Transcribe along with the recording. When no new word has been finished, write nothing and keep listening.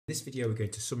this video we're going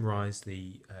to summarise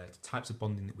the types of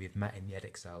bonding that we have met in the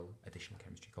Edexcel additional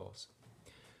chemistry course.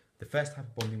 The first type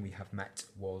of bonding we have met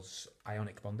was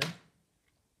ionic bonding,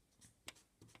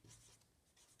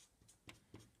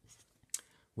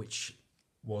 which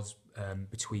was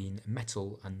between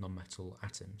metal and non-metal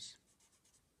atoms.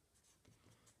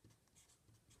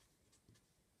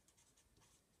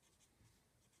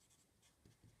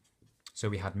 So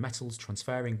we had metals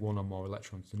transferring one or more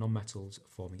electrons to non-metals,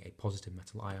 forming a positive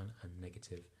metal ion and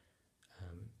negative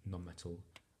non-metal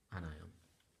anion.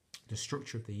 The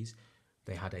structure of these,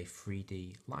 they had a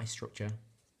 3D lattice structure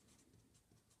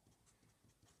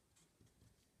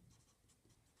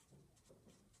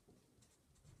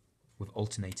with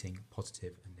alternating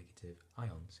positive and negative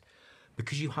ions.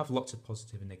 Because you have lots of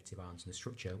positive and negative ions in the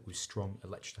structure with strong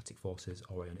electrostatic forces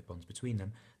or ionic bonds between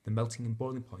them, the melting and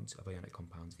boiling point of ionic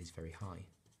compounds is very high.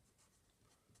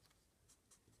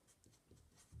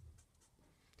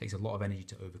 It takes a lot of energy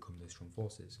to overcome those strong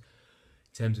forces.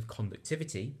 In terms of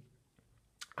conductivity,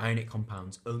 ionic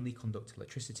compounds only conduct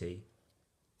electricity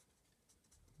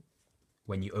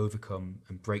when you overcome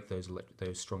and break those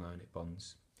strong ionic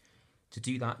bonds. To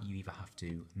do that, you either have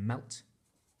to melt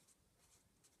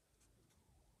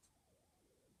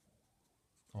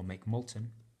or make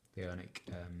molten the ionic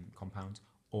compound,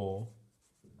 or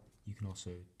you can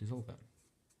also dissolve it.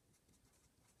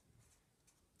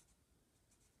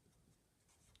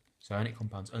 So ionic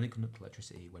compounds only conduct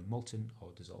electricity when molten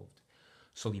or dissolved.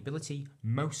 Solubility,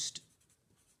 most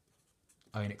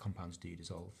ionic compounds do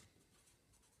dissolve.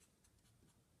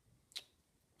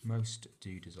 Most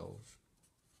do dissolve.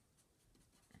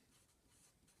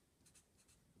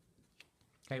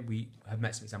 Okay, we have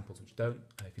met some examples which don't.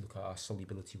 If you look at our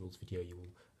solubility rules video, you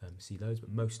will see those,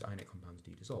 but most ionic compounds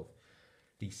do dissolve.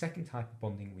 The second type of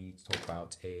bonding we need to talk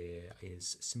about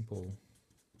is simple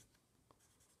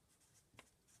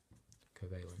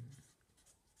covalent.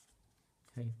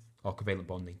 Okay, or covalent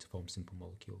bonding to form simple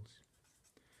molecules.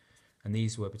 And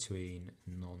these were between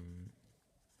non-metal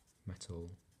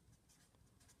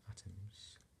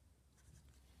atoms.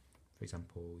 For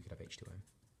example, we could have H2O.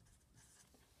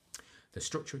 The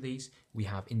structure of these, we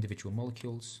have individual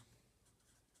molecules,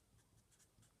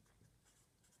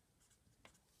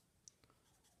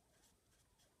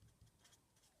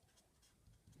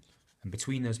 and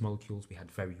between those molecules we had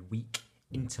very weak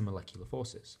intermolecular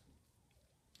forces.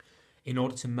 In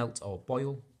order to melt or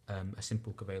boil a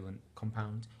simple covalent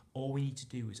compound, all we need to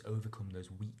do is overcome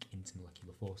those weak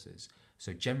intermolecular forces.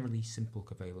 So generally simple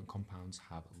covalent compounds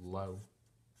have low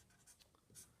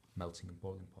melting and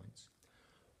boiling points.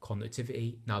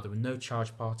 Conductivity, now there are no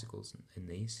charged particles in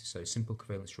these, so simple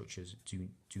covalent structures do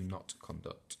not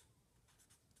conduct.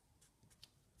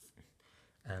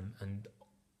 And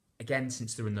again,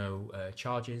 since there are no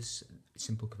charges,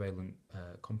 simple covalent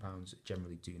compounds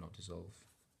generally do not dissolve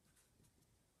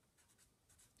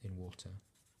in water.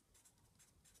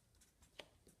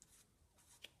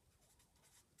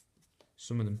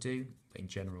 Some of them do, but in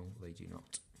general they do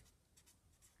not.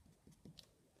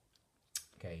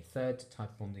 Okay, third type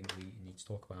of bonding we need to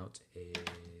talk about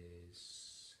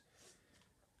is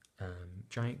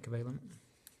giant covalent.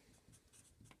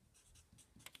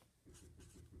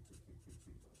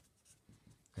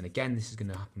 And again, this is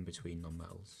going to happen between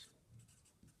nonmetals.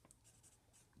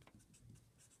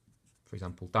 For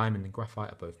example, diamond and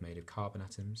graphite are both made of carbon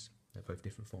atoms. They're both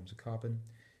different forms of carbon.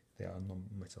 They are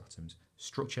non-metal atoms.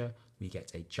 Structure, we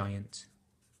get a giant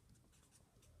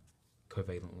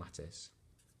covalent lattice.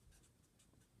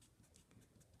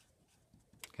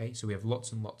 Okay, so we have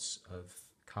lots and lots of,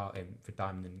 for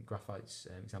diamond and graphite's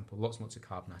example, lots and lots of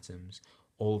carbon atoms,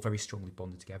 all very strongly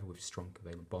bonded together with strong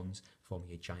covalent bonds,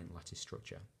 forming a giant lattice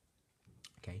structure.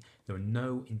 Okay, there are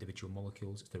no individual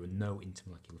molecules, there are no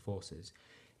intermolecular forces.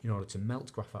 In order to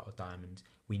melt graphite or diamond,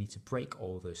 we need to break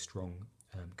all those strong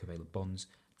covalent bonds.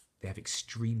 They have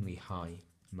extremely high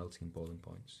melting and boiling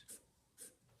points.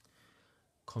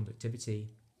 Conductivity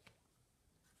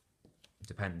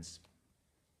depends.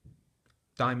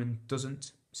 Diamond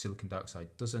doesn't, silicon dioxide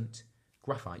doesn't,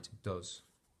 graphite does.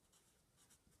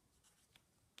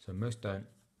 So most don't.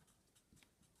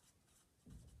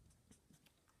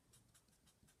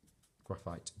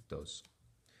 Graphite does.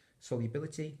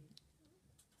 Solubility,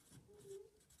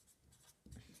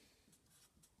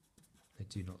 they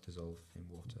do not dissolve in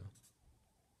water.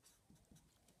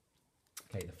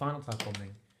 Okay, the final type of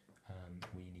bonding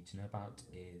we need to know about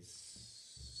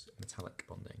is metallic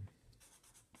bonding.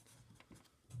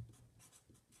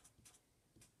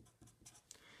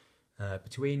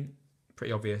 Between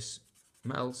pretty obvious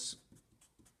metals,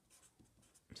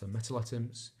 so metal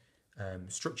atoms.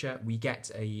 Structure, we get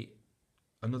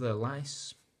another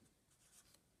lattice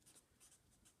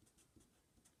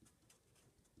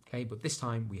Okay, but this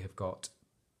time we have got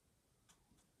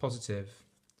positive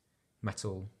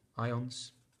metal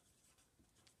ions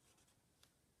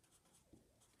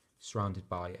surrounded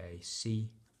by a sea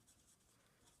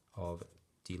of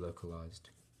delocalized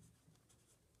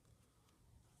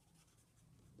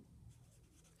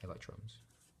electrons.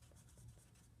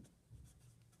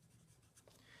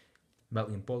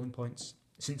 Melting and boiling points.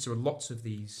 Since there are lots of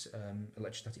these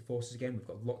electrostatic forces again, we've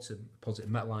got lots of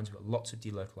positive metal ions, we've got lots of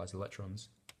delocalized electrons.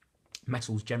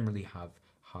 Metals generally have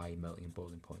high melting and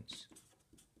boiling points.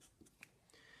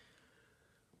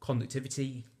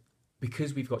 Conductivity.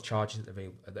 Because we've got charges that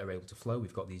are able to flow,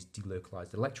 we've got these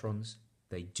delocalized electrons,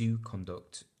 they do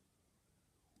conduct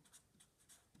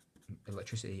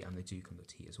electricity and they do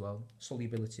conduct heat as well.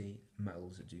 Solubility,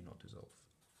 metals that do not dissolve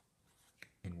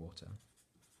in water.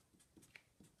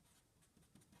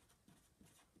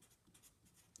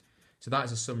 So that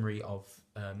is a summary of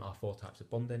our 4 types of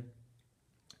bonding.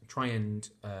 Try and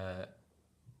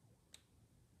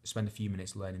spend a few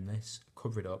minutes learning this,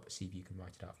 cover it up, see if you can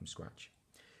write it out from scratch.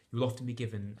 You will often be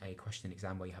given a question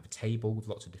exam where you have a table with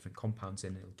lots of different compounds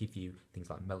in it. It'll give you things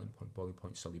like melting point, boiling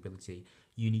point, solubility.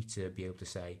 You need to be able to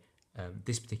say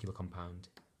this particular compound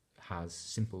has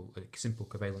a simple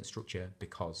covalent structure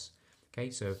because.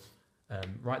 Okay, so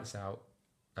write this out,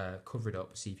 cover it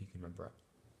up, see if you can remember it.